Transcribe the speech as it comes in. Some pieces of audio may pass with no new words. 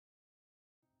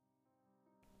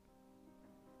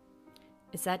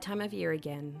It's that time of year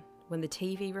again, when the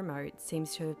TV remote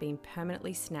seems to have been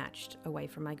permanently snatched away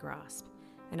from my grasp,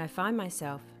 and I find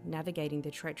myself navigating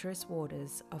the treacherous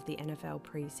waters of the NFL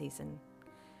preseason.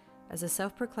 As a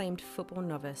self-proclaimed football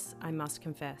novice, I must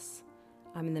confess,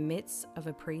 I'm in the midst of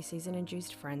a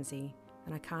preseason-induced frenzy,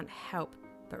 and I can't help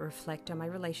but reflect on my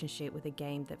relationship with a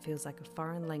game that feels like a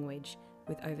foreign language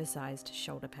with oversized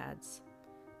shoulder pads.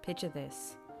 Picture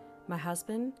this. My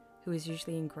husband, who is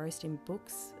usually engrossed in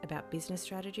books about business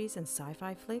strategies and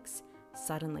sci-fi flicks,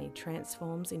 suddenly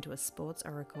transforms into a sports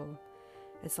oracle.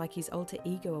 It's like his alter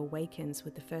ego awakens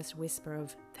with the first whisper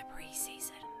of the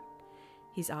preseason.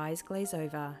 His eyes glaze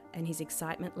over and his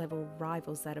excitement level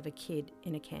rivals that of a kid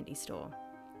in a candy store.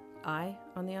 I,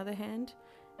 on the other hand,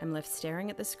 am left staring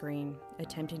at the screen,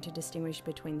 attempting to distinguish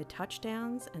between the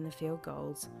touchdowns and the field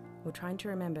goals, or trying to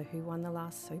remember who won the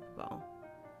last Super Bowl.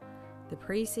 The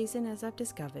preseason, as I've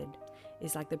discovered,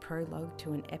 is like the prologue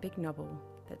to an epic novel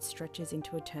that stretches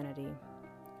into eternity.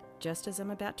 Just as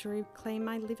I'm about to reclaim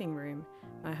my living room,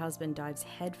 my husband dives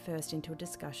headfirst into a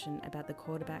discussion about the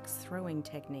quarterback's throwing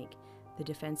technique, the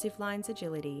defensive line's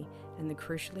agility, and the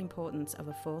crucial importance of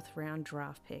a fourth-round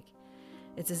draft pick.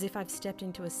 It's as if I've stepped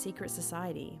into a secret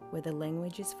society where the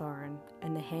language is foreign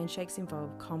and the handshakes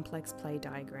involve complex play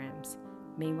diagrams.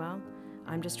 Meanwhile,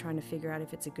 I'm just trying to figure out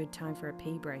if it's a good time for a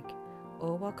pee break,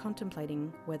 all while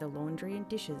contemplating whether laundry and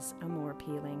dishes are more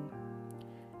appealing.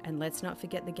 And let's not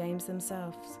forget the games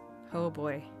themselves. Oh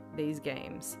boy, these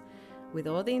games. With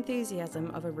all the enthusiasm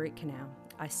of a root canal,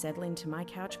 I settle into my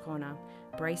couch corner,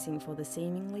 bracing for the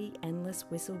seemingly endless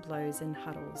whistle blows and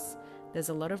huddles. There's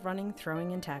a lot of running,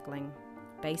 throwing, and tackling.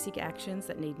 Basic actions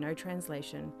that need no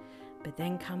translation. But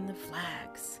then come the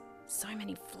flags. So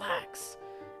many flags.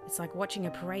 It's like watching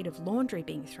a parade of laundry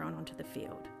being thrown onto the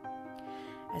field.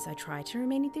 As I try to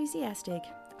remain enthusiastic,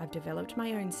 I've developed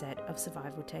my own set of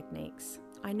survival techniques.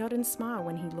 I nod and smile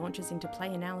when he launches into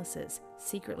play analysis,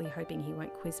 secretly hoping he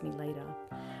won't quiz me later.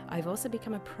 I've also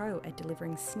become a pro at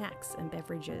delivering snacks and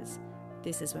beverages.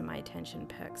 This is when my attention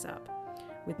perks up.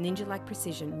 With ninja-like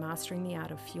precision, mastering the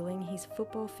art of fueling his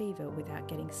football fever without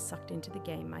getting sucked into the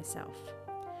game myself.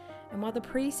 And while the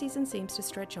preseason seems to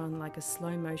stretch on like a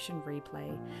slow-motion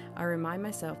replay, I remind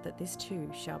myself that this too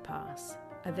shall pass.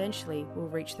 Eventually, we'll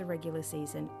reach the regular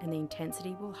season and the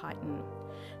intensity will heighten.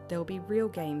 There will be real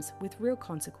games with real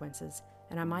consequences,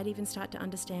 and I might even start to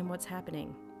understand what's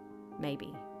happening.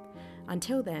 Maybe.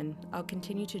 Until then, I'll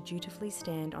continue to dutifully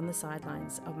stand on the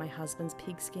sidelines of my husband's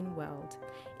pigskin world,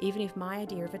 even if my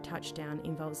idea of a touchdown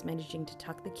involves managing to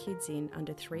tuck the kids in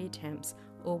under 3 attempts,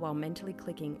 all while mentally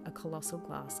clicking a colossal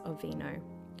glass of vino.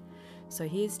 So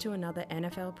here's to another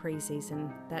NFL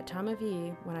preseason, that time of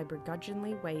year when I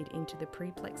begrudgingly wade into the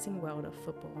perplexing world of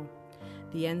football.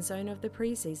 The end zone of the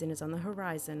preseason is on the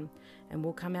horizon, and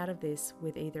we'll come out of this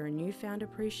with either a newfound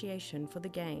appreciation for the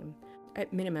game,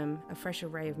 at minimum a fresh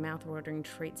array of mouth-watering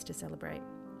treats to celebrate.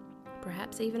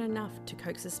 Perhaps even enough to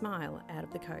coax a smile out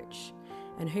of the coach.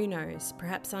 And who knows,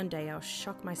 perhaps Sunday I'll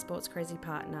shock my sports-crazy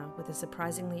partner with a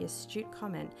surprisingly astute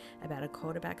comment about a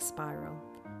quarterback spiral.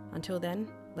 Until then,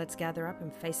 let's gather up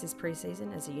and face this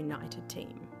preseason as a united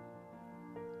team.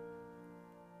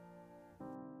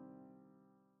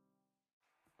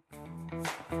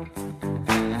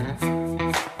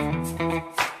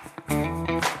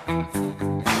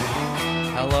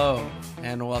 Hello,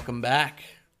 and welcome back.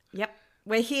 Yep,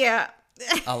 we're here.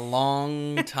 A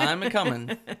long time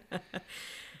a-coming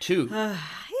to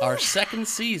our second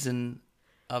season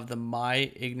of the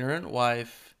My Ignorant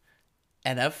Wife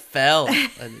NFL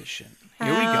edition. Here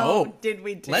we go. Did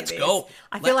we do Let's this? go.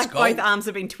 I feel Let's like go. both arms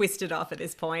have been twisted off at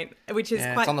this point, which is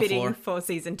Yeah, quite it's on the fitting floor. for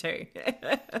season 2.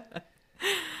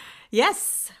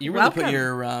 Yes. You really welcome. put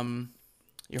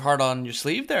your heart on your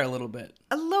sleeve there a little bit.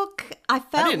 Look, I I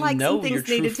felt didn't like know some your things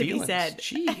true needed to feelings. be said.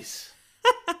 Jeez.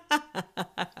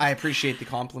 I appreciate the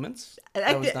compliments.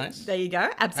 That was nice. There you go.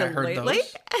 Absolutely. I heard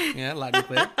those. Yeah, loud and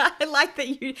clear. I like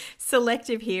that you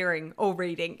selective hearing or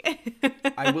reading.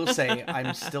 I will say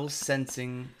I'm still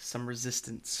sensing some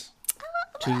resistance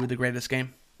to the greatest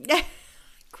game.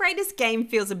 Greatest game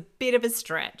feels a bit of a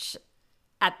stretch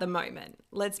at the moment.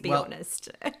 Let's be honest.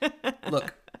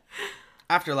 Look,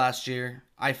 after last year,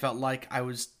 I felt like I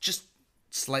was just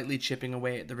slightly chipping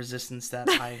away at the resistance that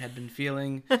I had been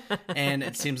feeling. And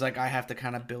it seems like I have to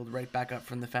kind of build right back up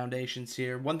from the foundations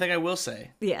here. One thing I will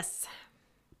say Yes.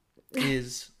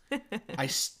 is I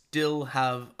still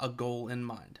have a goal in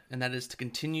mind. And that is to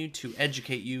continue to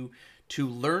educate you, to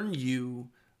learn you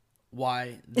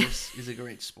why this is a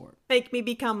great sport. Make me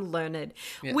become learned,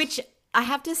 Yes. which I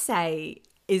have to say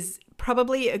is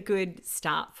probably a good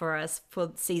start for us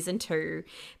for season 2,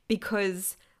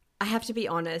 because I have to be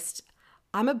honest.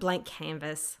 I'm a blank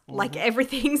canvas. Like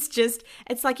everything's just,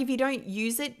 it's like if you don't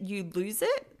use it, you lose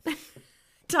it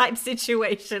type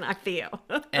situation, I feel.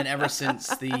 And ever since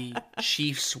the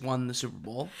Chiefs won the Super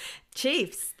Bowl.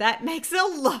 Chiefs, that makes a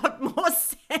lot more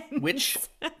sense. Which,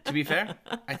 to be fair,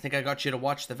 I think I got you to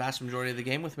watch the vast majority of the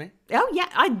game with me. Oh, yeah.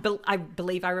 I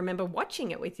believe I remember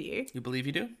watching it with you. You believe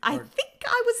you do? I think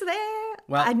I was there.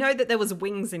 Well, I know that there was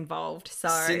wings involved, so.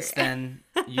 Since then,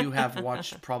 you have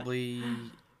watched probably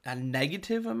a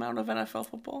negative amount of NFL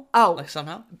football? Oh. Like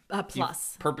somehow? Plus.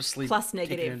 You've purposely Plus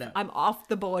taken negative. it out. I'm off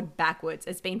the board backwards.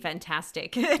 It's been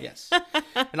fantastic. Yes.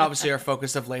 And obviously our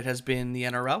focus of late has been the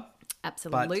NRL.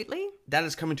 Absolutely. But that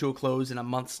is coming to a close in a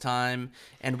month's time,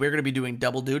 and we're going to be doing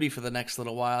double duty for the next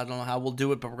little while. I don't know how we'll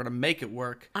do it, but we're going to make it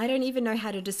work. I don't even know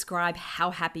how to describe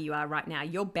how happy you are right now.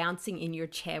 You're bouncing in your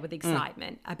chair with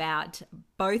excitement about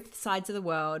both sides of the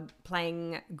world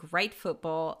playing great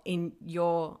football in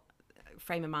your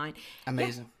frame of mind.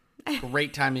 Amazing. Yeah.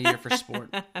 Great time of year for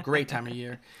sport. Great time of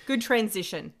year. Good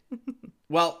transition.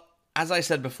 Well, as I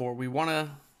said before, we want to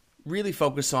really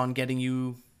focus on getting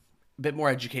you a bit more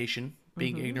education,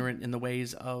 being ignorant in the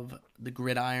ways of the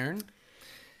gridiron.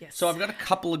 Yes. So I've got a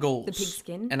couple of goals. The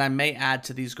pigskin. And I may add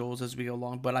to these goals as we go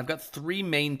along, but I've got 3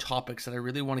 main topics that I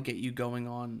really want to get you going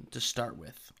on to start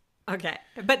with. Okay.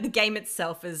 But the game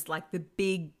itself is like the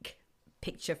big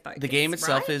picture focus. The game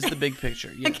itself right? is the big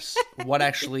picture, yes. What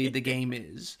actually the game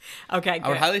is. Okay, good. I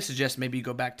would highly suggest maybe you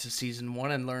go back to season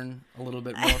 1 and learn a little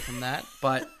bit more from that.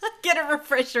 But get a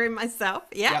refresher in myself.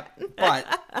 Yeah.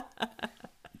 But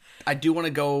I do want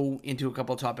to go into a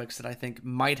couple of topics that I think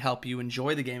might help you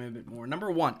enjoy the game a bit more. Number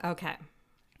 1. Okay.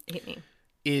 Hit me.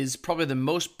 Is probably the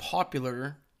most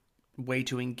popular way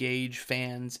to engage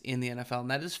fans in the NFL,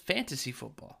 and that is fantasy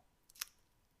football.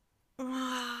 What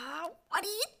are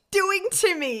you doing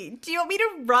to me? Do you want me to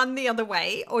run the other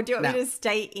way, or do you want me to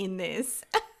stay in this?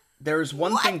 There's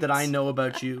one thing that I know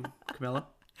about you, Camilla,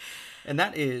 and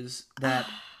that is that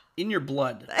in your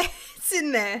blood, it's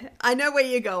in there. I know where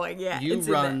you're going. Yeah, you it's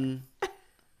run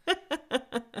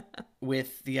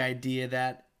with the idea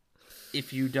that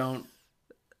if you don't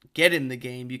get in the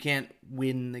game, you can't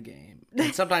win the game.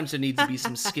 And sometimes there needs to be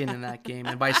some skin in that game,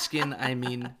 and by skin I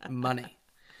mean money.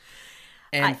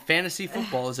 And fantasy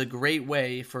football is a great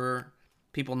way for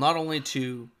people not only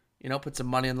to, put some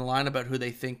money on the line about who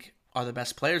they think are the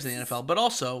best players in the NFL, but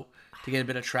also to get a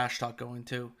bit of trash talk going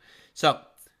too. So,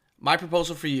 my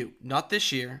proposal for you, not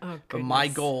this year, but my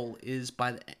goal is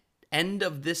by the end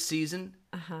of this season,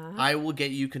 I will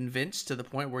get you convinced to the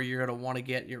point where you're going to want to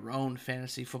get your own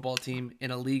fantasy football team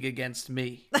in a league against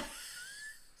me.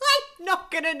 I'm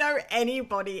not going to know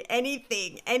anybody,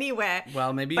 anything, anywhere.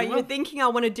 Well, maybe but you will. You're thinking I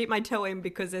want to dip my toe in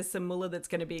because there's some mullah that's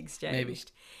going to be exchanged. Maybe.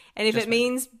 And if Just it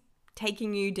means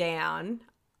taking you down,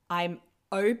 I'm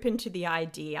open to the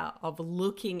idea of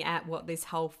looking at what this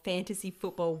whole fantasy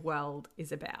football world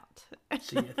is about.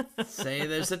 So you say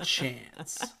there's a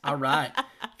chance. All right.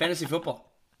 Fantasy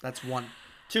football. That's 1.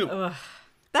 2.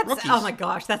 That's Rookies. Oh my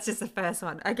gosh, that's just the first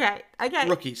one. Okay.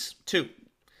 Rookies. 2.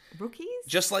 Rookies?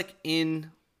 Just like in,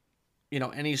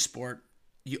 any sport,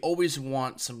 you always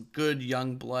want some good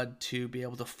young blood to be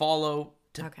able to follow,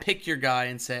 to pick your guy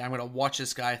and say, I'm going to watch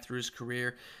this guy through his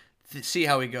career, see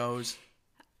how he goes.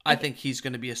 I think he's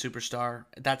going to be a superstar.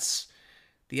 That's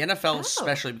the NFL,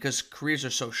 especially because careers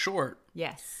are so short.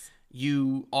 Yes.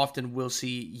 You often will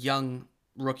see young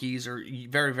rookies or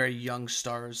very, very young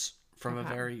stars from a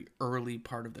very early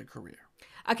part of their career.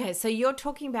 Okay, so you're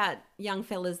talking about young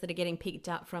fellas that are getting picked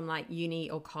up from like uni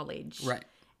or college. Right.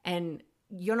 And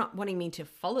you're not wanting me to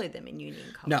follow them in uni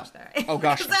and college, though. Oh,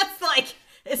 gosh. Because that's like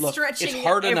stretching it's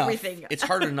hard everything. Enough. It's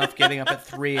hard enough getting up at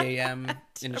 3 a.m.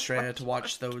 in Australia to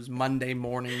watch those Monday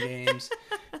morning games.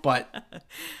 But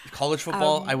college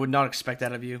football, I would not expect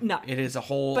that of you. No. It is a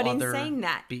whole But other in saying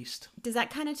that, beast. Does that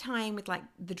kind of tie in with like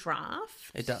the draft?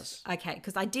 It does. Okay,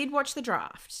 because I did watch the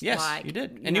draft. Yes, you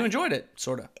did. And you enjoyed it,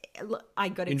 sort of. I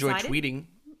got You enjoyed excited. tweeting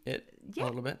it a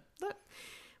little bit. Look,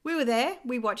 we were there.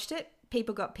 We watched it.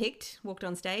 People got picked, walked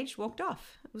on stage, walked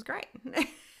off. It was great.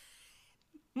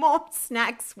 More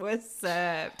snacks were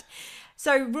served.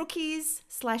 So rookies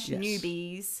 /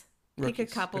 newbies, pick a Rookies. They're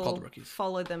couple, called rookies.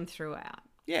 follow them throughout.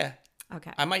 Yeah.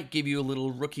 Okay. I might give you a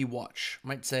little rookie watch. I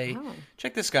might say,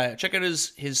 check this guy out. Check out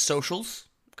his socials,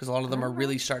 because a lot of them are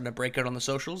really starting to break out on the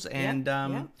socials. And,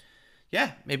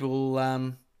 maybe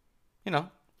we'll,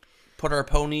 put our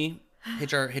pony,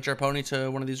 hitch our pony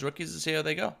to one of these rookies and see how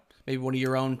they go. Maybe one of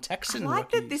your own Texan I like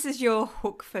rookies. that this is your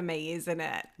hook for me, isn't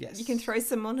it? Yes. You can throw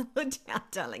some on down,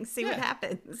 darling. See what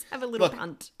happens. Have a little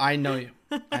punt. I know you.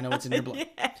 I know what's in your blood.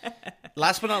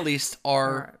 Last but not least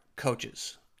are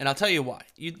coaches. And I'll tell you why.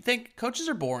 You'd think coaches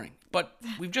are boring, but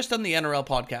we've just done the NRL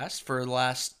podcast for the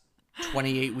last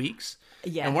 28 weeks.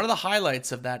 Yeah. And one of the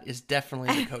highlights of that is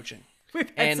definitely the coaching. We've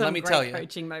had And some let me great tell you,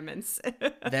 coaching moments.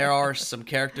 there are some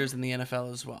characters in the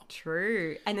NFL as well.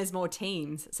 True. And there's more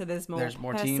teams. So there's more Teams.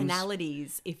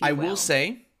 personalities, if you I will. will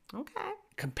say, Okay.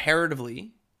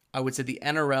 comparatively, I would say the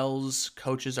NRL's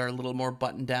coaches are a little more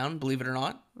buttoned down, believe it or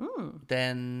not,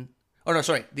 than... Oh, no,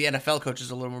 sorry. The NFL coaches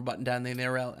are a little more buttoned down than the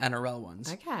NRL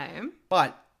ones. Okay.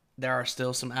 But there are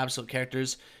still some absolute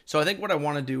characters. So I think what I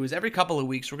want to do is every couple of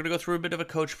weeks, we're going to go through a bit of a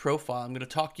coach profile. I'm going to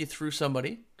talk you through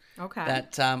somebody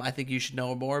that I think you should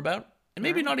know more about. And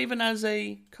maybe not even as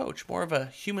a coach, more of a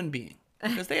human being.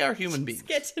 Because they are human beings.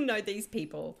 Get to know these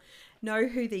people. Know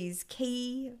who these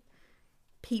key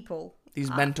people These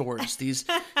mentors, these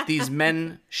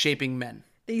men shaping men.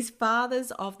 These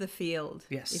fathers of the field.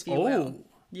 Yes. If you will.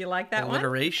 You like that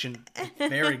alliteration.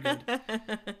 Very good.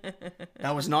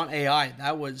 That was not AI.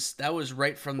 That was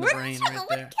right from the brain right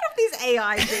there. Get off these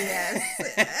AI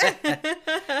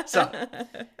BS. So,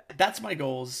 that's my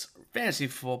goals. Fantasy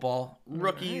football,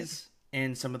 rookies,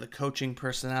 and some of the coaching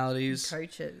personalities.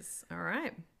 Coaches. All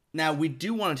right. Now, we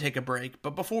do want to take a break,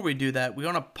 but before we do that, we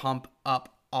want to pump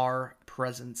up our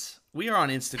presence. We are on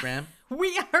Instagram.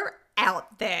 We are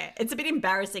out there. It's a bit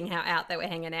embarrassing how out there we're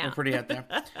hanging out. We're pretty out there.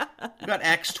 We've got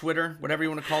X, Twitter, whatever you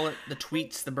want to call it. The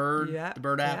tweets, the bird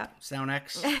app, Sound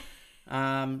X.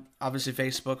 Obviously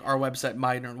Facebook, our website,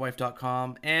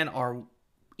 myignorantwife.com, and our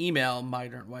email,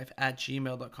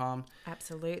 myignorantwife@gmail.com.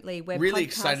 Absolutely. We're really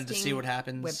excited to see what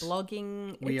happens. We're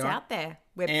blogging. It's out there.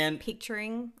 We're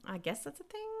picturing. I guess that's a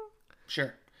thing.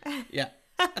 Sure. Yeah,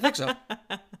 I think so.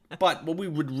 But what we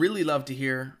would really love to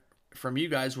hear from you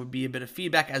guys would be a bit of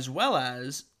feedback as well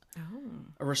as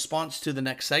a response to the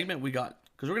next segment we got.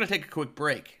 Because we're going to take a quick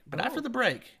break. But after the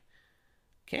break,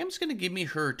 Cam's going to give me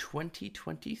her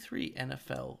 2023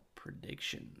 NFL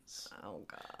predictions. Oh,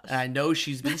 gosh. And I know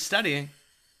she's been studying.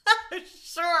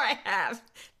 Sure I have.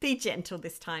 Be gentle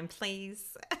this time,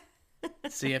 please.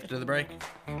 See you after the break.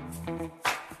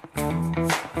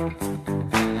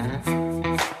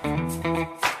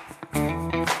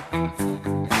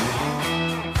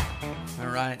 All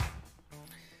right.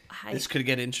 This could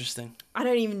get interesting. I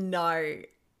don't even know.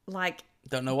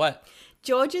 Don't know what?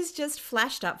 Georgia's just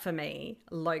flashed up for me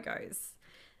logos.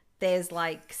 There's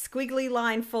squiggly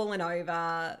line falling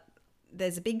over.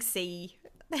 There's a big C.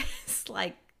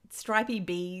 There's stripy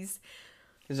B's.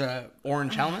 There's a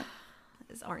orange helmet.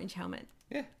 There's orange helmet.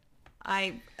 Yeah.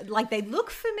 They look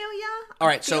familiar. All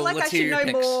right, so let's hear your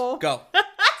picks. More. Go.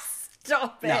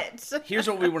 Stop it. Now, here's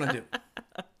what we want to do.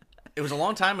 It was a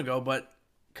long time ago, but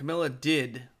Camilla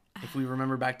did, if we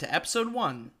remember back to episode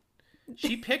 1,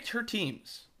 she picked her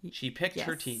teams.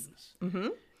 Her teams. Mm-hmm.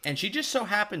 And she just so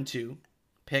happened to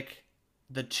pick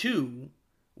the 2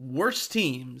 worst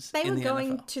teams in the NFL. They were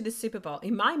going to the Super Bowl.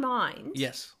 In my mind,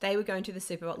 yes, they were going to the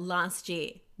Super Bowl last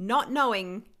year, not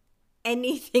knowing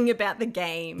anything about the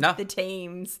game, the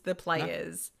teams, the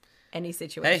players, any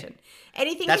situation.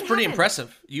 Anything that's can pretty happen.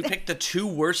 Impressive. You picked the 2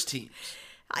 worst teams.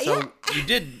 So you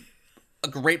did a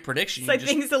great prediction. So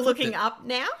things are looking up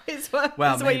now, is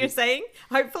what you're saying?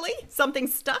 Hopefully something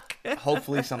stuck.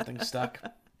 Hopefully something stuck.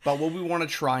 But what we want to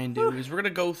try and do is we're going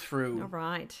to go through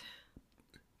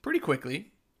pretty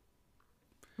quickly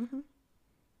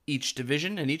each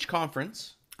division and each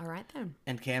conference. All right, then.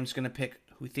 And Cam's going to pick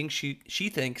who thinks she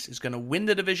thinks is going to win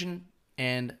the division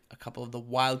and a couple of the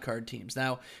wild card teams.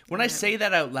 Now, when I say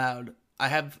that out loud, I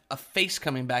have a face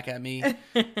coming back at me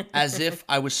as if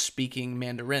I was speaking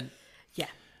Mandarin. Yeah,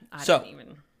 I don't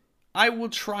even. I will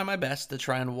try my best to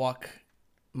try and walk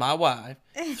my wife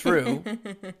through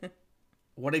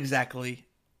what exactly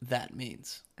that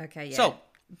means. Okay, yeah. So,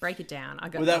 break it down.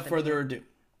 Without further ado,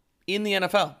 in the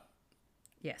NFL,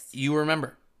 you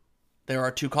remember, there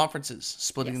are 2 conferences,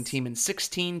 splitting the team in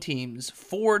 16 teams,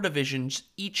 4 divisions,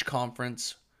 each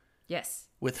conference. Yes.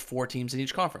 With 4 teams in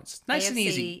each conference. Nice AFC, and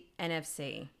easy.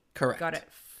 NFC. Correct. Got it.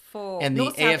 4. And the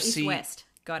North, AFC, South, East, West.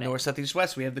 Got it. North, South, East,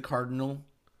 West. We have the cardinal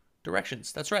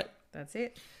directions. That's right. That's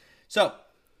it. So,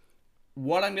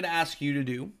 what I'm going to ask you to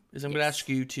do is I'm going to ask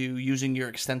you to, using your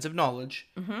extensive knowledge,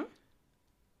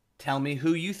 tell me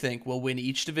who you think will win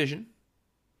each division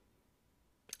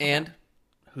and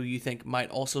who you think might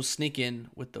also sneak in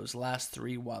with those last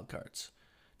 3 wild cards.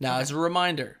 Now, as a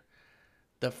reminder,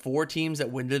 the 4 teams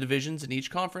that win the divisions in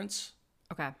each conference,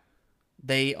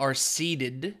 they are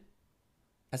seeded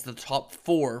as the top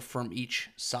 4 from each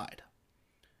side.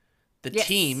 The Yes.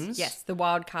 teams, Yes, the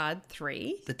wild card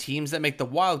 3. the teams that make the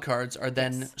wild cards are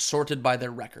then sorted by their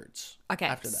records. Okay,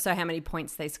 After that. so how many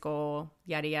points they score,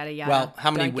 yada, yada, yada. Well, how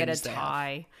many Don't get a wins they have.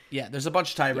 tie. Yeah, there's a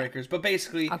bunch of tiebreakers, but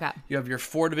basically Okay. you have your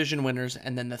 4 division winners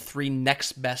and then the 3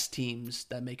 next best teams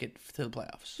that make it to the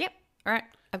playoffs. Yep. All right,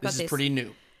 I've got This this. is pretty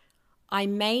new. I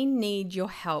may need your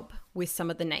help with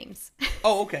some of the names.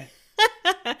 Oh, okay.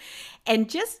 And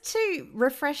just to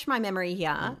refresh my memory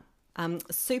here,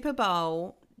 Super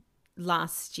Bowl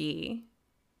last year,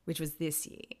 which was this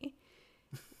year,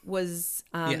 was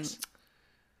Yes.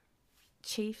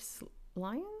 Chiefs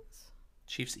Lions?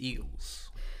 Chiefs Eagles.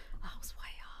 I was way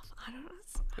off. I don't know.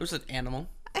 It was an animal.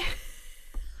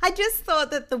 I just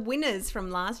thought that the winners from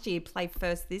last year play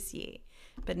first this year.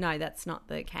 But no, that's not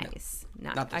the case.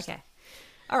 No. not this Okay.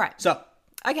 All right. So,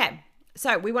 Okay.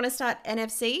 So we want to start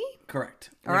NFC?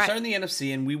 correct. All We're right. starting the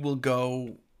NFC and we will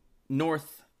go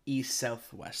north, east,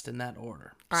 south, west in that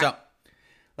order. All So, right.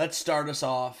 let's start us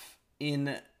off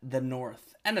in the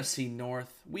north. NFC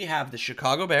North, we have the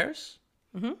Chicago Bears,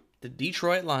 the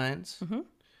Detroit Lions,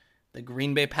 the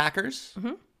Green Bay Packers,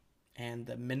 and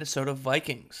the Minnesota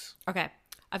Vikings. Okay.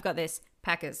 I've got this.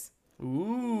 Packers.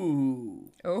 Ooh.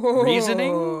 Oh.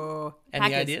 Reasoning? Any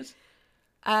Packers.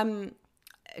 ideas?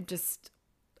 Just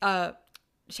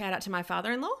shout out to my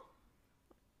father-in-law.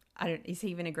 Is he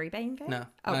even a Green Bay fan? No,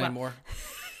 Oh, not well, anymore.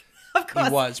 Of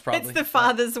course. was probably, It's the but-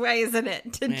 father's way, isn't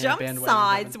it? To jump bandwagon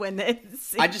sides jumping. when they're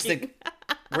I just think,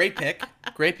 great pick.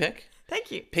 Great pick. Thank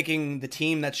you. Picking the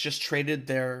team that's just traded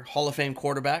their Hall of Fame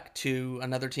quarterback to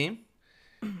another team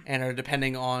and are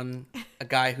depending on a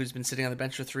guy who's been sitting on the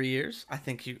bench for 3 years. I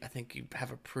think you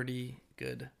have a pretty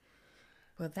good.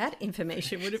 Well, that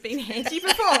information would have been handy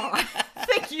before.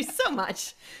 Thank you so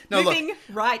much. No, look, Moving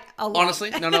right along.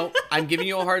 Honestly, no, I'm giving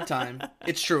you a hard time.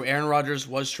 It's true. Aaron Rodgers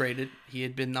was traded. He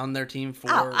had been on their team for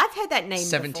Oh, I've heard that name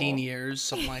 17 before. years,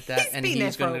 something like that. He's been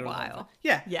there for gonna a go to the Hall of while.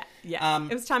 Fame. Yeah. Yeah.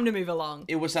 It was time to move along.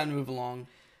 It was time to move along.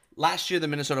 Last year, the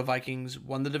Minnesota Vikings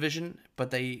won the division, but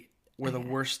they were the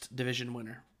worst division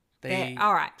winner. They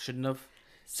all right. shouldn't have.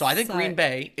 So I think So- Green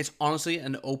Bay is honestly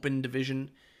an open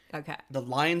division. Okay. The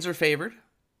Lions are favored,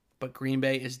 but Green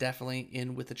Bay is definitely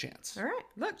in with a chance. All right.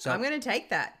 Look, So- I'm going to take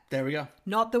that. There we go.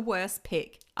 Not the worst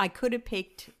pick. I could have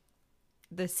picked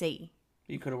the C.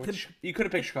 You could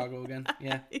have picked Chicago again.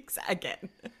 Yeah. Again.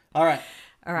 All right.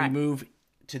 All right. We move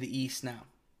to the East now.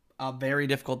 A very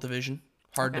difficult division.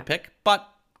 Hard to Okay. pick, but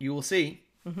you will see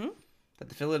that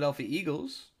the Philadelphia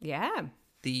Eagles, Yeah.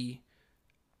 the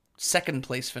second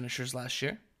place finishers last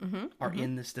year, are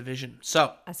in this division.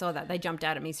 So I saw that. They jumped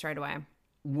out at me straight away.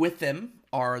 with them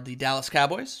are the Dallas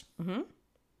Cowboys,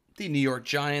 the New York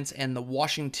Giants, and the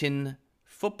Washington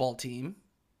football team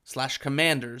 /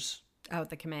 Commanders Oh,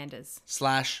 the Commanders.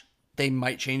 / they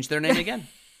might change their name again.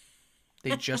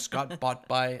 They just got bought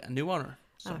by a new owner.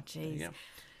 So, Oh, jeez. yeah.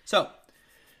 So,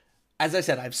 as I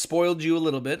said, I've spoiled you a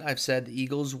little bit. I've said the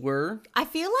Eagles were. I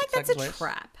feel like that's a Second place.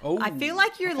 trap. Oh, I feel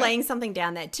like you're okay. laying something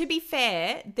down there. To be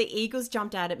fair, the Eagles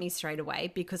jumped out at me straight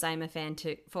away because I'm a fan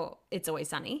for It's Always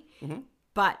Sunny.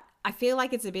 But I feel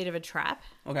like it's a bit of a trap.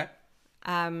 Okay.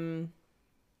 No,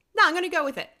 I'm going to go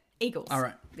with it. Eagles. All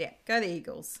right. Yeah, go the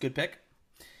Eagles. Good pick.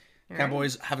 All right.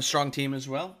 Cowboys have a strong team as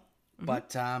well,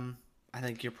 but I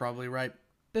think you're probably right.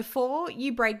 Before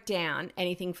you break down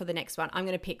anything for the next one, I'm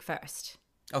going to pick first.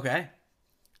 Okay.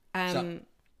 Um, So, do you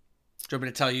want me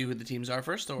to tell you who the teams are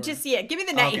first? Or Just, yeah, give me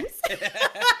the Okay. names.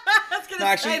 I was going to No,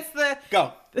 actually, say it's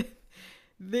go.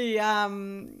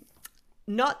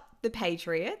 not the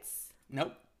Patriots,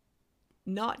 Nope.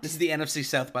 not This is the NFC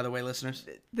South, by the way, listeners.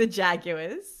 the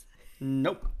Jaguars,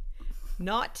 Nope.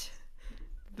 not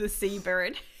the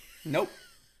Seabird. Nope.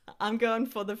 I'm going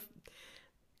for the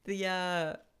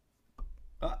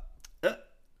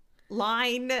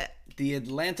line, The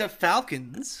Atlanta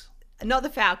Falcons, not the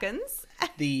Falcons.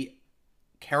 the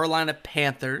Carolina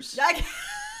Panthers,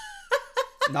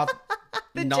 not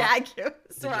The not Jaguars.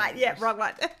 Right, yeah, Jaguars. wrong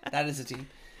one. that is a team.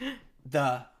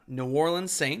 The New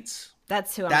Orleans Saints.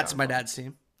 That's who I'm That's going my for. dad's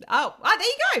team. Oh, there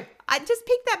you go. I just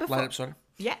picked that before. Light up sort of.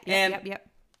 Yeah, And yep.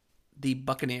 The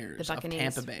Buccaneers, The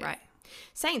Buccaneers. of Tampa Bay. Right.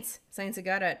 Saints have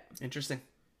got it. Interesting.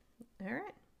 All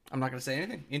right. I'm not going to say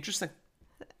anything. Interesting.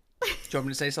 Do you want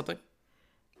me to say something?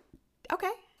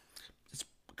 Okay. It's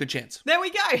a good chance. There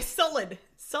we go. Solid.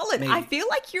 Maybe. I feel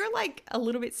like you're like a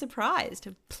little bit surprised,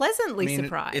 pleasantly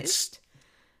surprised. It's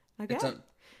okay. a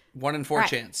 1 in 4 Right.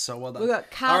 chance, so well done. We've got All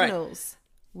right. Cardinals.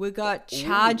 We've got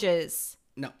Chargers.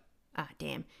 No. Ah,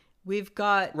 damn. We've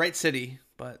got Right city,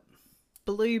 but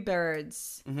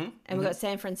Bluebirds. Mm-hmm. And we've got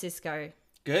San Francisco.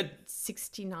 good.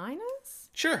 69ers?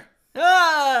 Sure.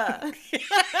 Ah!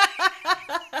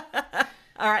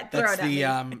 All right, throw That's it at me.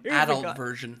 the Who have we adult got?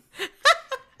 version.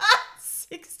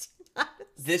 69.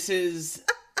 This is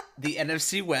the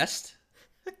NFC West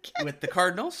with the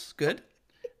Cardinals. Good.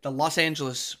 The Los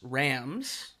Angeles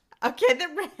Rams. Okay,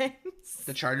 the Rams.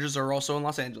 The Chargers are also in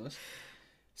Los Angeles.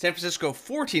 San Francisco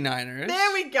 49ers.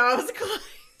 There we go. It was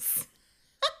close.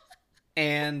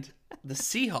 And the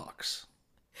Seahawks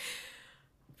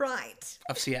Right.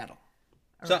 of Seattle.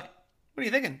 All So, right. what are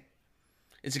you thinking?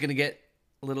 Is it going to get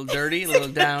a little dirty, a little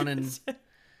down, and...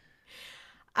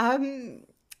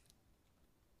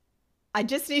 I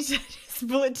just need to just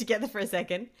pull it together for a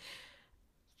second.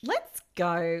 Let's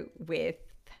go with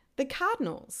the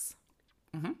Cardinals.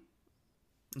 Mm-hmm.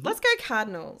 Let's go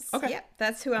Cardinals. Okay. Yep,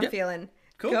 that's who I'm feeling.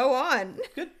 Cool. Go on.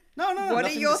 Good. No. What are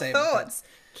nothing your to say about that. thoughts?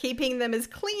 Keeping them as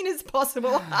clean as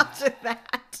possible after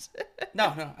that.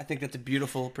 No. I think that's a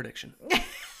beautiful prediction.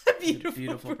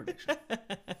 Beautiful prediction.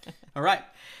 All right.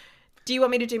 Do you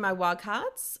want me to do my wild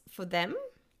cards for them?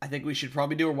 I think we should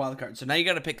probably do a wild card. So now you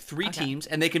got to pick three teams,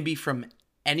 and they can be from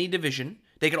any division.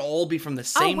 They could all be from the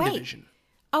same division.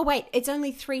 Oh, wait. It's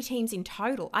only 3 teams in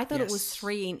total. I thought it was Yes.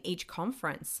 3 in each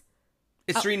conference.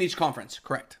 It's 3 in each conference.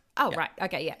 Correct. Oh, Yeah. right.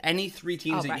 Okay, yeah. Any 3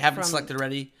 teams that right, you haven't from selected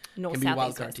already North, can be South, wild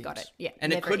East, card West. teams. Got it. Yeah.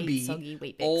 And it Never could eat be soggy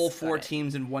Weet Bix. all Got 4 it.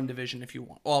 teams in one division if you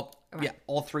want. Well, yeah,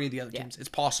 all 3 of the other teams. It's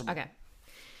possible. Okay.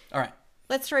 All right.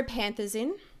 Let's throw Panthers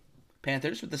in.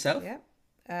 Panthers with the South. Yep.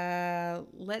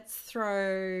 Let's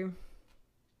throw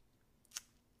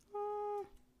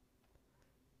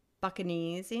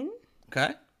Buccaneers in.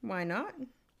 Okay. Why not?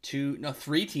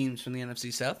 3 teams from the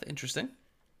NFC South. Interesting.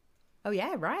 Oh,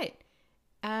 yeah, right.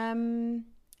 And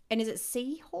is it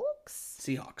Seahawks?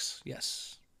 Seahawks.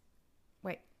 Yes.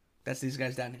 Wait. That's these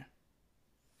guys down here.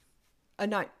 Oh,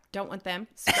 no. Don't want them.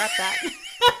 Scrap that.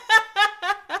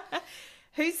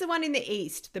 Who's the one in the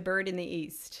East? The bird in the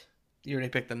East. You already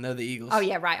picked them. They're the Eagles. Oh,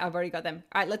 yeah, right. I've already got them.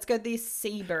 All right, let's go this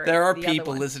seabird. There are the other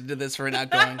people one. listening to this right now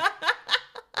going,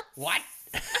 what?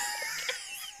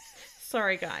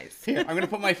 Sorry, guys. Here, I'm going to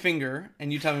put my finger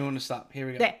and you tell me when to stop. Here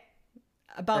we go. There.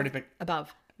 Above. Already picked.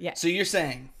 Above. Yeah. So you're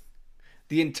saying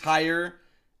the entire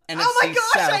NFC Oh my gosh,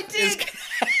 South I did. is...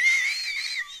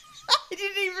 I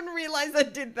didn't even realize I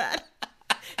did that.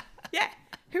 Yeah.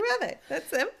 Who are they? That's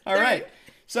them. All right.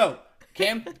 So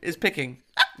Cam is picking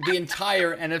the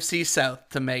entire NFC South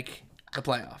to make the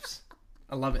playoffs.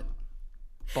 I love it.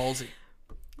 Ballsy.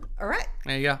 All right.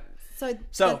 There you go. So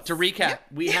So to recap,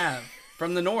 we have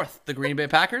from the North, the Green Bay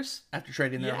Packers, after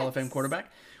trading their Hall of Fame quarterback.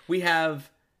 We have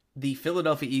the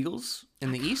Philadelphia Eagles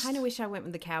in the East. I kind of wish I went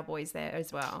with the Cowboys there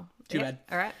as well. Too bad.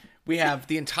 All right. We have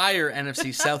the entire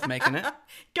NFC South making it.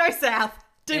 Go South.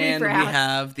 Do me And we proud.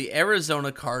 have the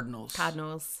Arizona Cardinals.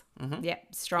 Cardinals. Mm-hmm. Yeah.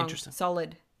 Strong. Interesting.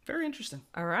 Solid. Very interesting.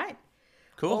 All right.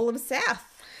 Cool. All of South.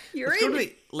 You're in.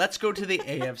 Let's go to the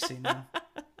AFC now.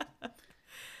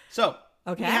 So,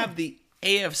 Okay. we have the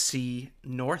AFC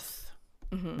North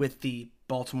with the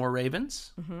Baltimore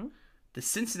Ravens, the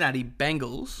Cincinnati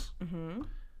Bengals. Do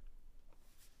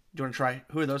you want to try?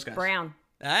 Who are those guys? Brown.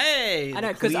 Hey! I know,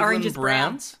 the because orange is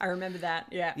Cleveland brown. I remember that.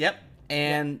 Yeah. Yep.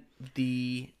 And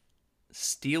the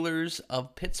Steelers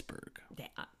of Pittsburgh. Yeah.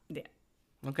 Yeah.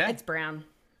 Okay. It's brown.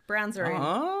 Browns are in.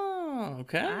 Oh,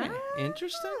 okay.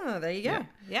 Interesting. Oh, there you go. Yeah.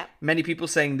 Yep. Many people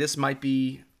saying this might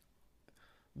be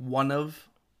one of,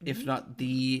 if not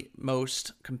the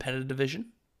most competitive division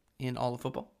in all of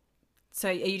football. So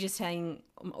are you just saying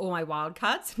all my wild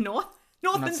cards? North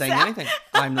I'm not and saying South? anything.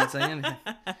 I'm not saying anything.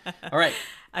 All right.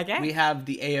 Okay. We have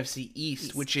the AFC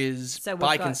East, which is, So we've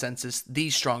by got- consensus, the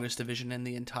strongest division in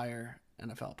the entire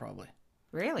NFL, probably.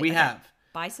 Really? We Okay. have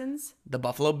Bisons, the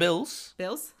Buffalo Bills.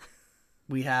 Bills,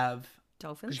 We have...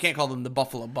 Dolphins. You can't call them the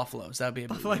Buffalo Buffaloes. That would be a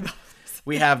Buffalo bit weird. Bills.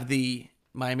 We have the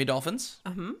Miami Dolphins.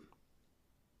 Uh-huh.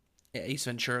 Yeah, Ace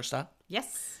Ventura style.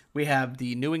 Yes. We have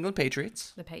the New England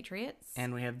Patriots. The Patriots.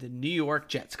 And we have the New York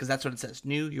Jets, because that's what it says.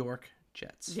 New York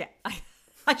Jets. Yeah.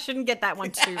 I shouldn't get that one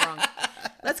too wrong.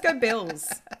 Let's go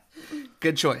Bills.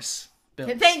 Good choice.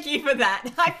 Bills. Thank you for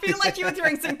that. I feel like you were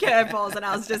throwing some curveballs and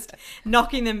I was just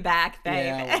knocking them back, babe.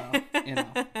 Yeah,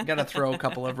 well, you got to throw a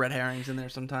couple of red herrings in there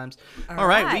sometimes. All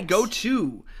right, we go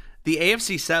to the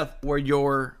AFC South, where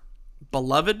your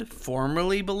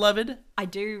formerly beloved, I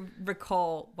do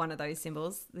recall one of those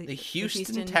symbols. The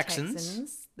Houston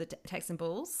Texans. The Texan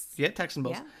Bulls. Yeah, Texan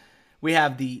Bulls. Yeah. We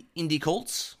have the Indy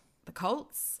Colts. The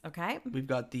Colts. Okay. We've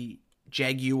got the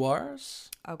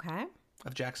Jaguars Okay.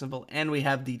 of Jacksonville, and we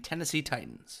have the Tennessee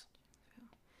Titans.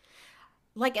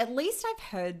 Like, at least I've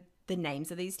heard the names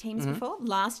of these teams before.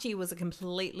 Last year was a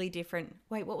completely different...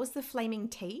 Wait, what was the flaming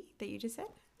T that you just said?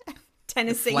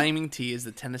 Tennessee. Flaming T is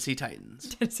the Tennessee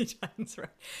Titans. Tennessee Titans, right.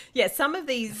 Yeah, some of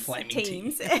these Flaming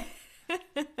teams...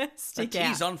 stick the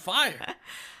tea's out. on fire.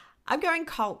 I'm going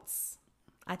Colts.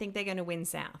 I think they're going to win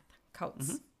South.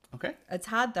 Colts. Okay. It's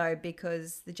hard, though,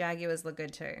 because the Jaguars look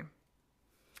good, too.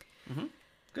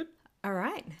 Good. All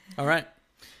right. All right.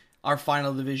 Our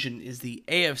final division is the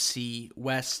AFC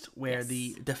West, where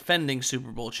the defending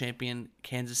Super Bowl champion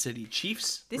Kansas City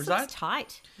Chiefs This reside. looks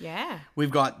tight. Yeah. We've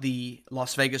got the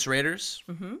Las Vegas Raiders.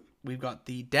 We've got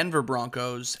the Denver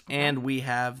Broncos, and we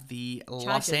have the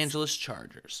Los Angeles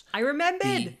Chargers. I remembered.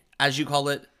 The, as you call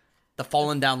it, the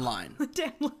fallen down line.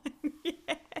 Damn line.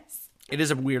 Yes. It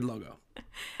is a weird logo.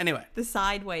 Anyway. The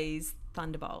sideways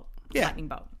thunderbolt. Yeah. Lightning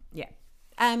bolt. Yeah.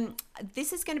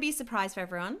 This is going to be a surprise for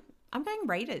everyone. I'm going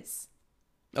Raiders.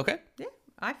 Okay. Yeah.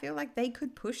 I feel like they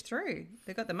could push through.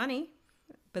 They've got the money,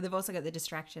 but they've also got the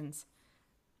distractions.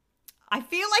 I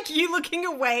feel like you looking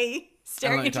away,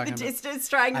 staring into the distance,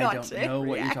 trying not to. I don't know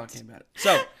what react. you're talking about.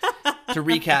 So, to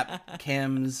recap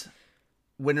Cam's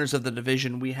winners of the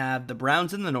division, we have the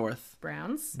Browns in the north,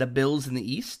 Browns, the Bills in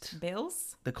the east,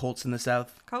 Bills, the Colts in the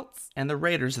south, Colts, and the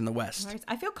Raiders in the west.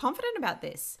 I feel confident about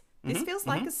this. This feels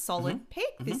like a solid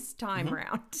pick this time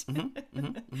round.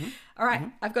 All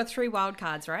right. I've got 3 wild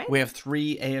cards, right? We have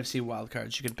 3 AFC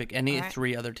wildcards. You can pick any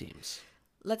 3 other teams.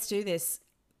 Let's do this.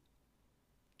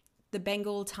 The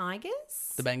Bengal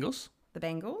Tigers. The Bengals. The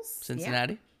Bengals.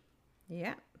 Cincinnati.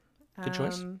 Yeah. Good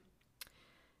choice.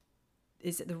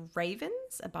 Is it the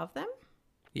Ravens above them?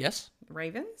 Yes.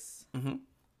 Ravens.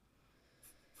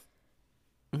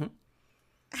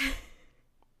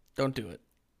 Don't do it.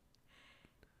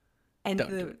 And Don't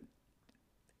do it.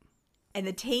 And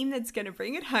the team that's going to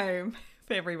bring it home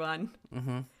for everyone,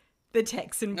 the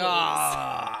Texan Bulls.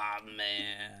 Ah,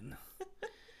 man.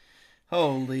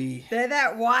 Holy. They're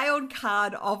that wild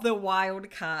card of the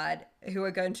wild card who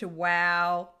are going to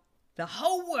wow the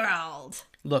whole world.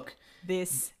 Look,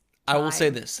 This I will say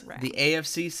this. round. The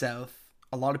AFC South,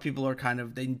 a lot of people are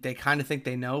they kind of think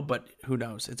they know, but who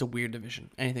knows? It's a weird division.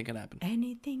 Anything can happen.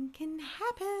 Anything can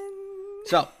happen.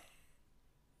 So,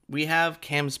 we have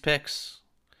Cam's picks.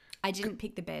 I didn't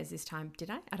pick the Bears this time,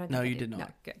 did I? I don't think No, I you did not. No,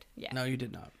 good. Yeah. No, you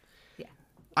did not. Yeah.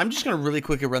 I'm just going to really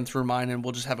quickly run through mine, and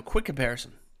we'll just have a quick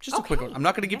comparison. Just a quick Okay. one. I'm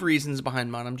not going to give reasons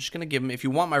behind mine. I'm just going to give them. If you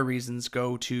want my reasons,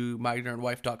 go to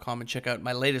myignorantwife.com and check out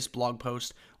my latest blog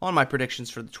post on my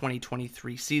predictions for the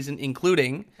 2023 season,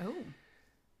 including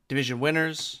division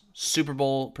winners, Super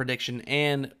Bowl prediction,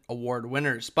 and award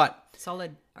winners. But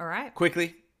Solid. All right.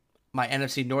 quickly, my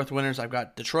NFC North winners, I've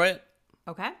got Detroit.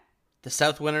 Okay. The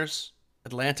South winners,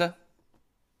 Atlanta.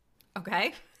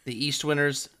 Okay. The East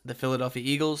winners, the Philadelphia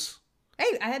Eagles.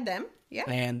 Hey, I had them. Yeah.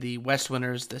 And the West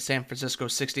winners, the San Francisco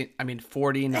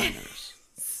 49ers.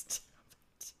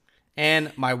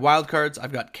 And my wild cards,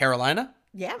 I've got Carolina,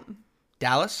 Yeah.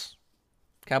 Dallas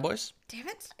Cowboys, Damn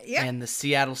it. Yeah. and the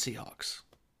Seattle Seahawks.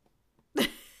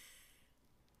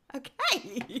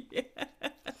 Okay.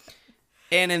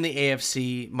 And in the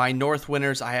AFC, my North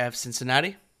winners, I have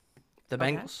Cincinnati, the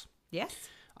Bengals. Yes.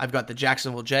 I've got the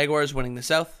Jacksonville Jaguars winning the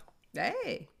South,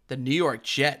 Hey. the New York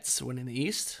Jets winning the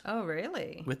East, Oh,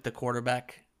 really? with the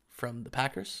quarterback from the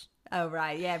Packers. Oh,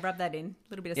 right. Yeah, rub that in. A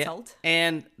little bit of Yeah. salt.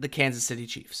 And the Kansas City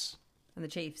Chiefs. And the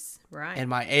Chiefs. Right. And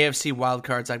my AFC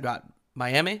wildcards, I've got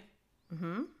Miami,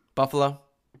 Buffalo,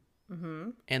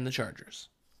 and the Chargers.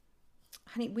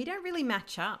 Honey, we don't really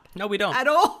match up No, we don't. at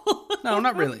all. No,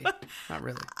 not really. Not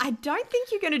really. I don't think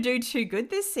you're going to do too good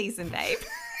this season, babe.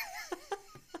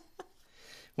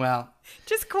 Well,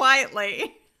 Just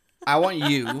quietly. I want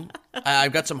you.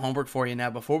 I've got some homework for you now.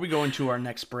 Before we go into our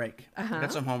next break, I've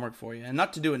got some homework for you, and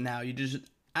not to do it now. You just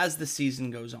as the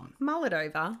season goes on. Mull it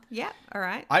over. Yeah. All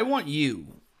right. I want you,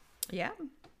 Yeah.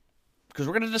 because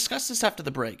we're going to discuss this after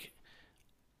the break,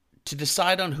 to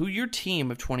decide on who your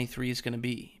team of 23 is going to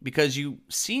be, because you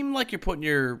seem like you're putting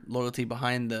your loyalty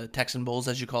behind the Texan Bulls,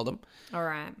 as you call them. All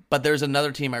right. But there's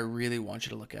another team I really want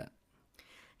you to look at,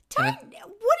 What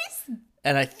is...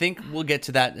 and I think we'll get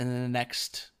to that in the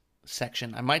next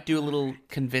section. I might do a little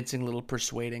convincing, little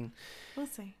persuading. We'll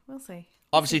see. We'll see.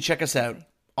 Obviously, check us out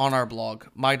on our blog,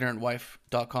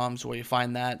 myignorantwife.com is where you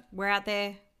find that. We're out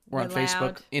there. We're on loud.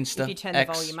 Facebook, Insta, If you turn X.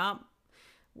 the volume up,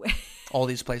 All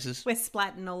these places. we're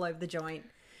splatting all over the joint.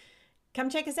 Come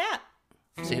check us out.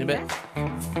 See you in a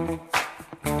bit.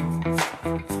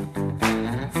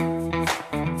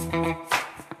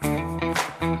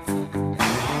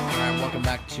 Alright, welcome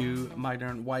back to My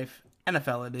Ignorant Wife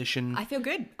NFL edition. I feel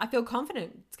good. I feel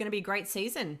confident. It's going to be a great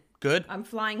season. Good. I'm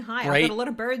flying high. Great. I've got a lot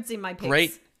of birds in my picks.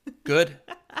 Great. Good.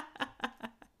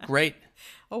 Great.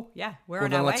 Oh, yeah. We're Well,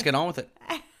 on then our let's way. get on with it.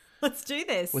 Let's do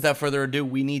this. Without further ado,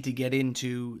 we need to get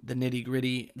into the nitty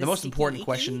gritty. The most important sticky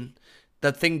question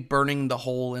the thing burning the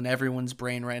hole in everyone's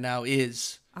brain right now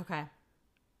is Okay.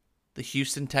 the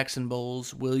Houston Texan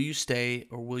Bulls. Will you stay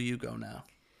or will you go now?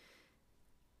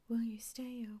 Will you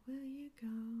stay or will you go?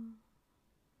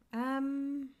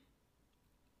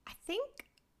 I think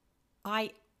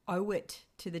I owe it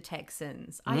to the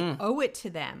Texans. I owe it to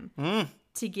them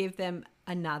to give them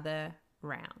another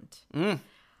round.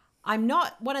 I'm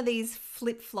not one of these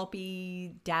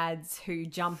flip-floppy dads who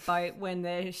jump boat when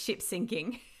the ship's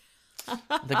sinking.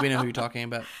 I think we know who you're talking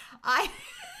about.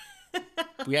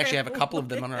 We actually have a couple of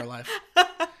them in our life.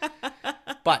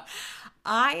 But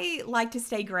I like to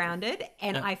stay grounded,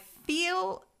 and I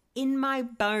feel in my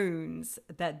bones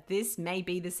that this may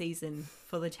be the season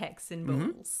for the Texan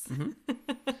Bulls.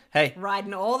 Hey,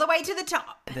 Riding all the way to the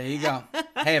top. there you go.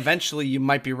 Hey, eventually you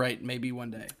might be right. Maybe one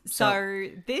day. So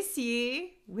this year,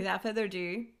 without further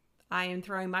ado, I am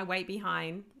throwing my weight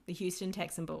behind the Houston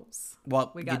Texan Bulls.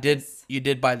 Well, We you got did. this. You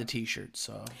did buy the T-shirt,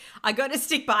 so I got to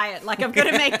stick by it. Like, I've got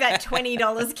to make that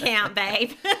 $20 count,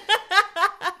 babe.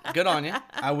 good on you.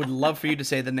 I would love for you to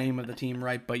say the name of the team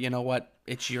right, but you know what?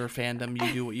 It's your fandom.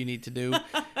 You do what you need to do.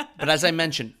 But as I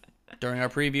mentioned during our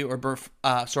preview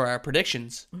our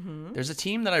predictions, there's a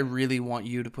team that I really want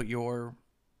you to put your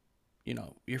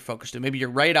focus to. Maybe your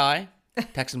right eye,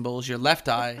 Texan Bulls, your left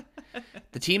eye,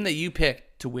 the team that you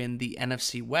picked to win the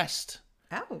NFC West.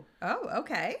 Oh,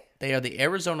 okay. They are the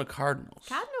Arizona Cardinals.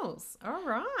 Cardinals. All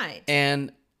right.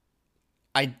 And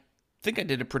I think I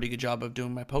did a pretty good job of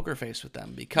doing my poker face with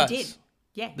them because You did.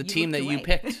 Yeah. the team that you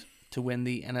picked to win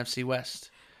the NFC West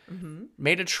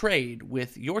made a trade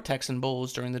with your Texan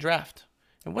Bulls during the draft.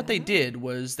 And what they did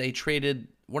was they traded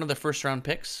one of their first round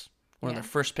picks, one of their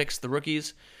first picks, the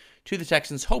rookies, to the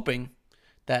Texans, hoping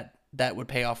that that would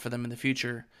pay off for them in the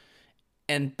future.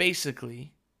 And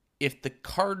basically, if the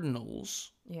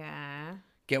Cardinals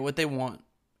get what they want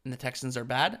and the Texans are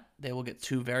bad, they will get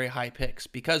 2 very high picks.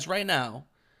 Because right now,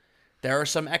 there are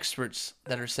some experts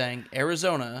that are saying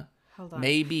Arizona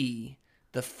may be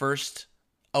the first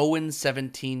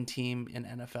 0-17 team in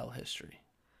NFL history.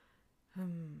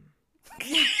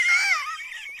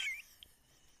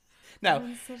 Now,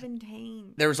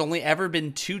 17. there's only ever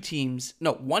been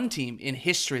one team in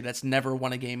history that's never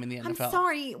won a game in the NFL. I'm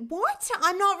sorry. What?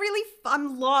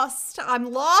 I'm lost.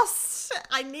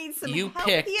 I need some You help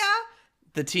picked here.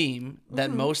 the team that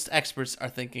most experts are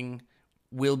thinking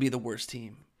will be the worst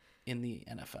team in the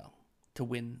NFL to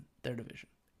win their division.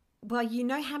 Well, you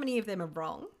know how many of them are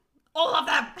wrong? All of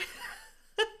them.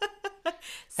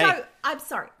 So, Hey, I'm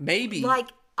sorry. maybe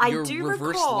I your do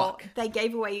reverse recall luck. they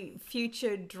gave away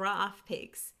future draft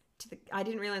picks to I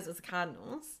didn't realize it was the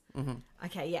Cardinals.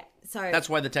 Okay, yeah. So That's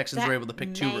why the Texans were able to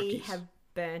pick 2 may rookies. have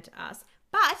burnt us.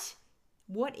 But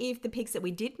what if the picks that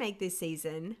we did make this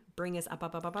season bring us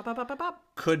up?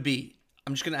 Could be.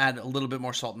 I'm just going to add a little bit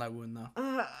more salt in that wound,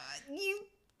 though. You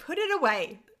put it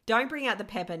away. Don't bring out the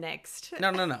pepper next.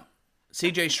 No.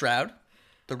 CJ Stroud,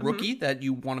 the rookie that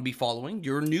you want to be following,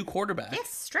 your new quarterback. Yes,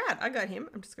 Stroud. I got him.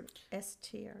 I'm just going to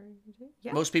STROUD.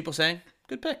 Yeah. Most people saying,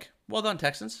 good pick. Well done,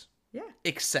 Texans. Yeah.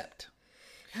 Except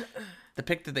the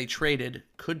pick that they traded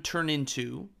could turn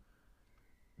into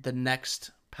the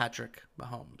next Patrick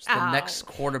Mahomes, the next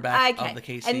quarterback of the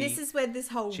KC. And this is where this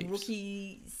whole Chiefs.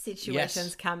 rookie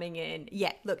situation's coming in.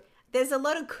 Yeah, look, there's a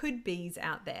lot of could-be's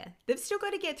out there. They've still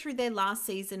got to get through their last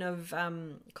season of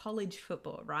college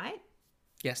football, right?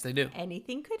 Yes, they do.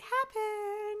 Anything could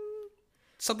happen.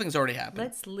 Something's already happened.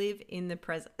 Let's live in the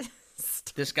present.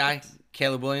 This guy,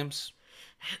 Caleb Williams,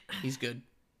 he's good.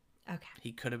 Okay.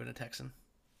 He could have been a Texan.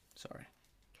 Sorry.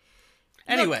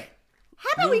 Anyway. How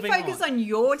about we moving focus on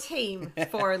your team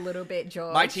for a little bit,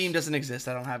 George? My team doesn't exist.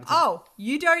 I don't have a team. Oh,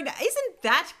 you don't? Isn't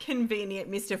that convenient,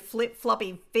 Mr.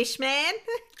 Flip-Floppy Fishman?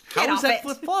 How is that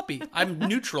flip-floppy? I'm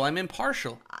neutral. I'm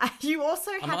impartial. You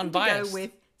also happen unbiased. to go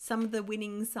with some of the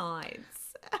winning sides.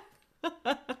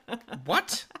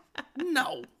 What?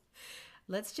 No.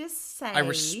 Let's just say... I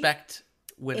respect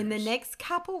winners. In the next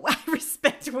couple... I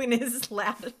respect winners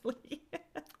loudly.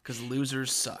 Because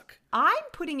losers suck. I'm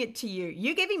putting it to you.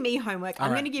 You're giving me homework.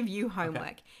 I'm right. going to give you homework.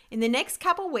 Okay. In the next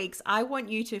couple weeks, I want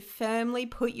you to firmly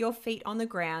put your feet on the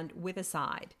ground with a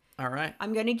side. All right.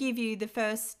 I'm going to give you the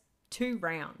first 2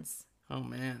 rounds. Oh,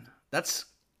 man. That's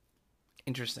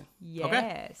interesting. Yes.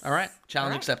 Okay. All right. Challenge All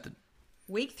right. accepted.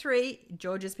 Week 3,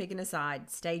 George is picking a side.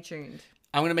 Stay tuned.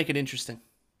 I'm going to make it interesting.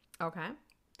 Okay.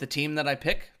 The team that I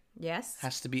pick Yes.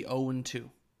 has to be 0-2.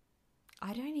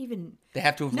 I don't even... They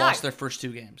have to have lost their first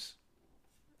 2 games.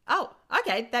 Oh,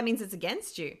 okay. That means it's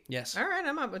against you. Yes. All right,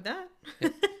 I'm up with that.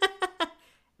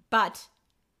 But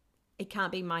it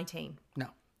can't be my team. No.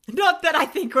 Not that I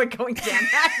think we're going down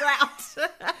that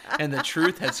route. And the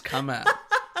truth has come out.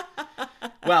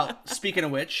 Well, speaking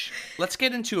of which, let's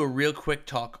get into a real quick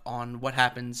talk on what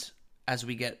happens as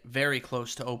we get very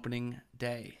close to opening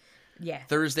day. Yeah.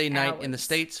 Thursday night in the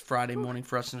States, Friday morning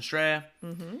for us in Australia.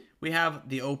 Mm-hmm. We have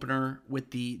the opener with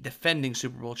the defending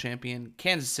Super Bowl champion,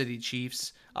 Kansas City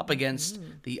Chiefs, up against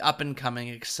the up-and-coming,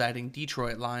 exciting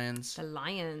Detroit Lions. The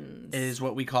Lions. It is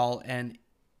what we call an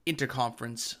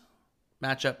interconference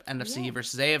matchup, NFC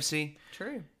versus AFC.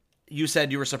 True. You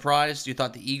said you were surprised. You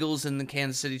thought the Eagles and the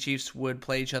Kansas City Chiefs would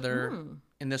play each other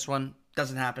in this one.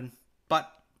 Doesn't happen.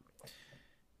 But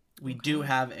we do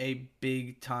have a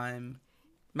big-time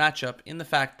matchup in the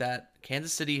fact that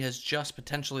Kansas City has just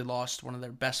potentially lost one of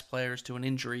their best players to an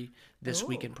injury this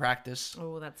week in practice.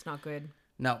 Oh, that's not good.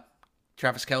 No.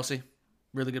 Travis Kelce,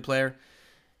 really good player.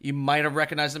 You might have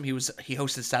recognized him. He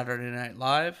hosted Saturday Night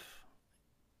Live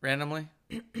randomly.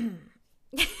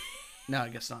 No, I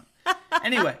guess not.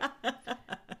 Anyway,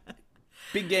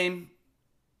 big game.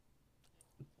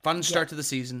 Fun start to the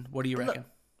season. What do you reckon?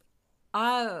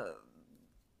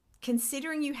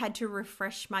 Considering you had to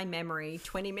refresh my memory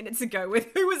 20 minutes ago with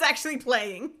who was actually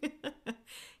playing,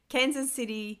 Kansas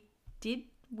City did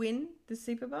win the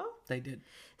Super Bowl. They did.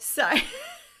 So,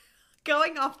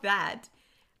 going off that,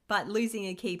 but losing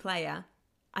a key player,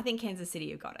 I think Kansas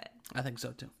City have got it. I think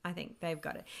so too. I think they've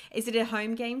got it. Is it a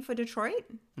home game for Detroit?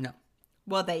 No.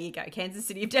 Well, there you go. Kansas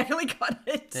City have definitely got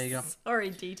it. There you go.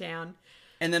 Sorry, D-Town.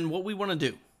 And then what we want to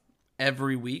do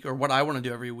every week, or what I want to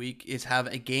do every week, is have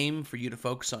a game for you to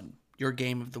focus on. Your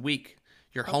game of the week.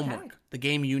 Your homework. The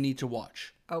game you need to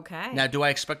watch. Okay. Now, do I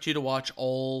expect you to watch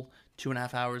all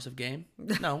 2.5 hours of game?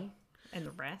 No. And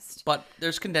the rest? But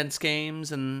there's condensed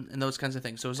games and those kinds of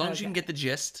things. So as long as you can get the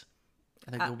gist,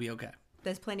 I think we'll be okay.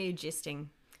 There's plenty of gisting.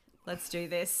 Let's do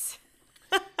this.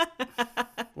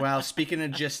 Well, speaking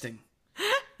of gisting,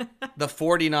 the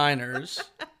 49ers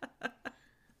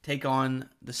take on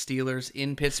the Steelers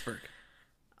in Pittsburgh.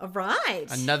 All right.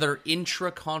 Another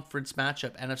intra-conference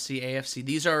matchup, NFC, AFC.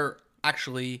 These are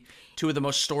actually two of the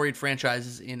most storied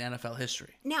franchises in NFL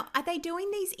history. Now, are they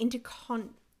doing these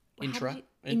Intra-conferences?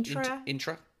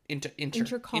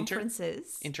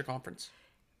 Interconference.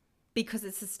 Because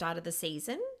it's the start of the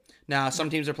season? Now, some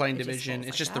teams are playing It just division. falls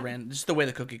It's like just that? this is the way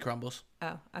the cookie crumbles.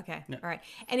 Oh, okay. All right.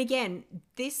 And again,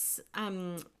 this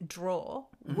draw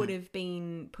would have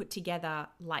been put together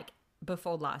like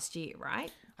before last year,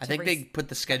 right? I think they put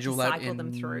the schedule out cycle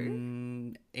them in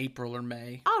through? April or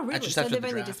May. Oh, really? Just So after they've the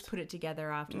only draft. just put it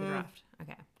together after the draft.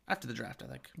 Okay. After the draft, I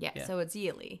think. Yeah, so it's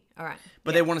yearly. All right.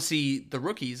 But they want to see the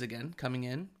rookies again coming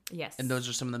in. Yes. And those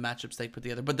are some of the matchups they put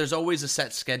together. But there's always a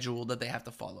set schedule that they have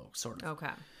to follow, sort of. Okay.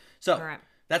 So, All right.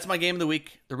 that's my game of the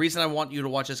week. The reason I want you to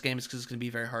watch this game is because it's going to be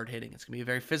very hard-hitting. It's going to be a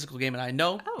very physical game, and I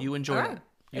know you enjoy all right. that.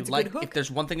 You It's a like good hook. If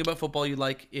there's one thing about football you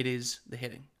like, it is the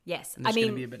hitting. Yes. And I there's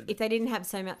gonna mean, be a bit of it. if they didn't have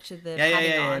so much of the Yeah,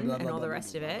 padding on blah, and blah, all blah, the blah,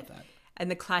 rest blah, of blah, it blah, blah. and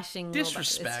the clashing, and all that,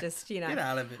 Disrespect. it's just, Get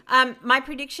out of it. My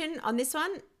prediction on this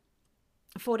one,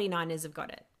 49ers have got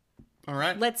it. All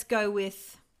right. Let's go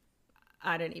with,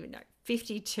 I don't even know,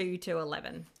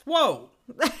 52-11. Whoa.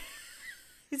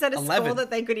 Is that a 11. score that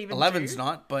they could even 11's do?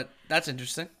 not, but that's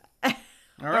interesting. All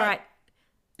right.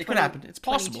 It could happen. It's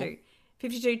possible.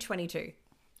 52-22.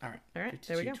 All right. All right,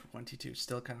 there we go. 22.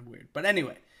 Still kind of weird. But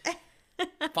anyway,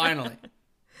 finally,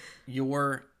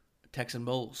 your Texan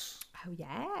Bulls. Oh,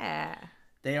 yeah.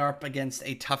 They are up against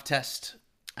a tough test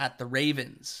at the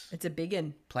Ravens, It's a big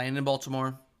one. playing in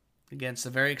Baltimore against a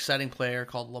very exciting player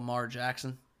called Lamar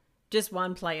Jackson. Just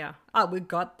one player. Oh, we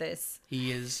got this.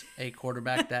 He is a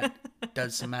quarterback that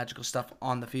does some magical stuff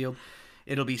on the field.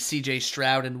 It'll be C.J.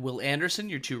 Stroud and Will Anderson,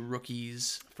 your two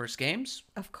rookies' first games.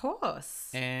 Of course.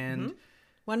 And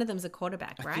One of them's a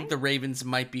quarterback, I right? think the Ravens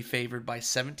might be favored by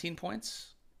 17 points.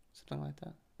 Something like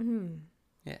that.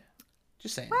 Yeah.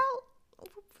 Just saying. Well,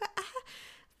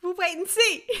 we'll wait and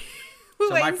see. We'll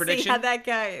So wait my and see prediction? how that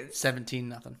goes.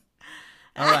 17-0.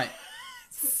 All right.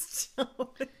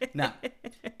 Now,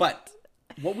 but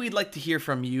what we'd like to hear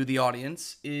from you, the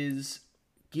audience, is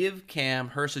give Cam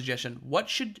her suggestion. What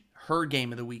should her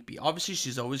game of the week be? Obviously,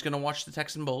 she's always going to watch the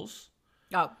Texan Bulls.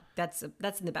 Oh, that's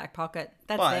in the back pocket.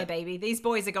 That's But- their baby. These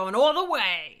boys are going all the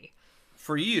way.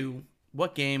 For you,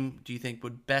 what game do you think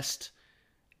would best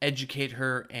educate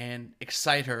her and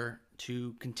excite her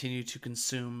to continue to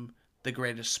consume the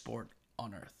greatest sport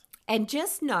on earth? And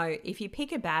just know, if you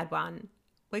pick a bad one,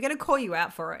 we're going to call you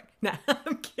out for it. No,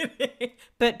 I'm kidding.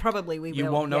 But probably we will. You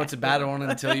won't know Yeah, it's a we bad will. one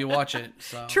until you watch it.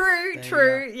 So True, there you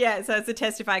true. Yeah, so it's a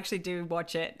test if I actually do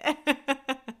watch it.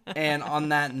 And on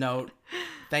that note,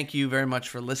 thank you very much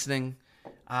for listening.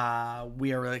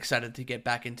 We are really excited to get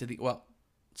back into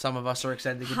Some of us are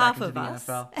excited to get Half back into of the us.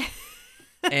 NFL.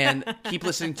 And keep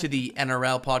listening to the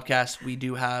NRL podcast. We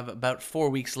do have about 4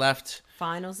 weeks left.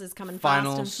 Finals is coming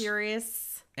fast and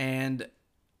furious. And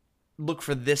look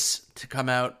for this to come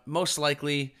out most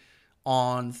likely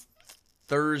on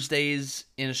Thursdays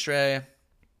in Australia.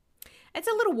 It's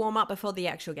a little warm up before the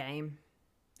actual game.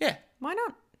 Yeah. Why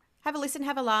not? Have a listen,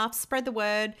 have a laugh, spread the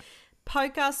word,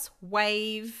 poke us,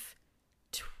 wave,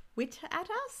 Twitter at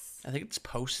us. I think it's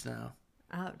post now.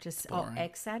 Oh, just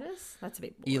X at us? That's a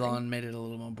bit boring. Elon made it a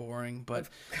little more boring, but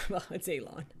well, it's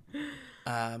Elon.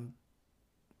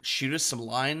 Shoot us some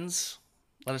lines.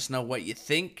 Let us know what you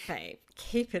think. Babe,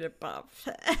 keep it above.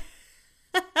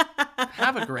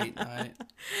 Have a great night.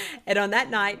 And on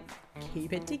that night,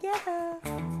 keep it together.